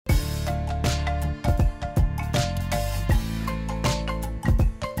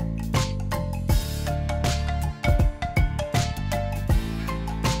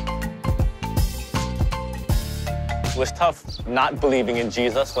was tough not believing in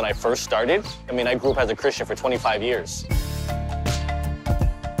Jesus when I first started. I mean, I grew up as a Christian for 25 years.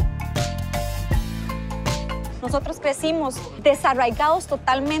 Nosotros crecimos desarraigados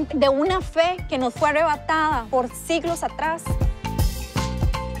totalmente de una fe que nos fue arrebatada por siglos atrás.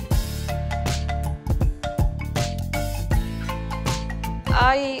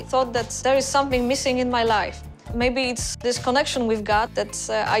 I thought that there is something missing in my life. Maybe it's this connection with God that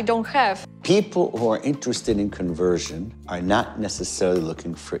I don't have. People who are interested in conversion are not necessarily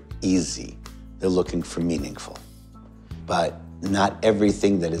looking for easy. They're looking for meaningful. But not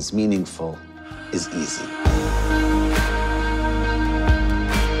everything that is meaningful is easy.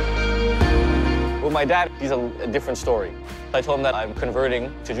 With my dad, he's a different story. I told him that I'm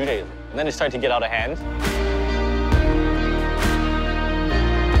converting to Judaism. And then it started to get out of hand.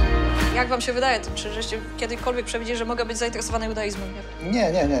 Jak wam się wydaje, czy żeście kiedykolwiek przewidzieli, że mogę być zainteresowany judaizmem?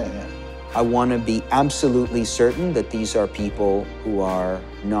 Nie. I want to be absolutely certain that these are people who are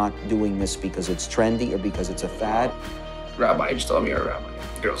not doing this because it's trendy or because it's a fad. Rabbi, just told me you're a rabbi.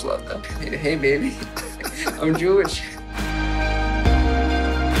 Girls love that. Hey, baby, I'm Jewish.